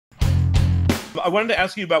I wanted to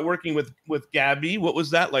ask you about working with Gabby. What was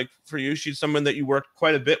that like for you? She's someone that you worked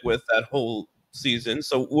quite a bit with that whole season.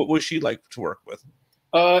 So what was she like to work with?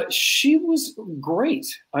 She was great.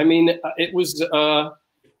 I mean, it was,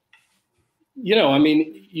 you know, I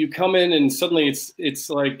mean, you come in and suddenly it's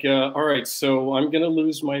like, all right, so I'm going to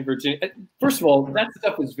lose my virginity. First of all, that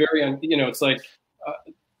stuff is very, you know, it's like,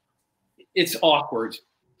 it's awkward.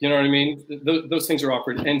 You know what I mean? Those things are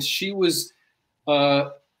awkward. And she was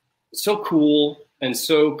so cool and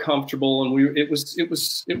so comfortable, and it was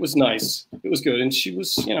nice. It was good, and she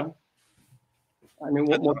was, you know, I mean,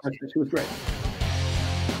 what more? She was great.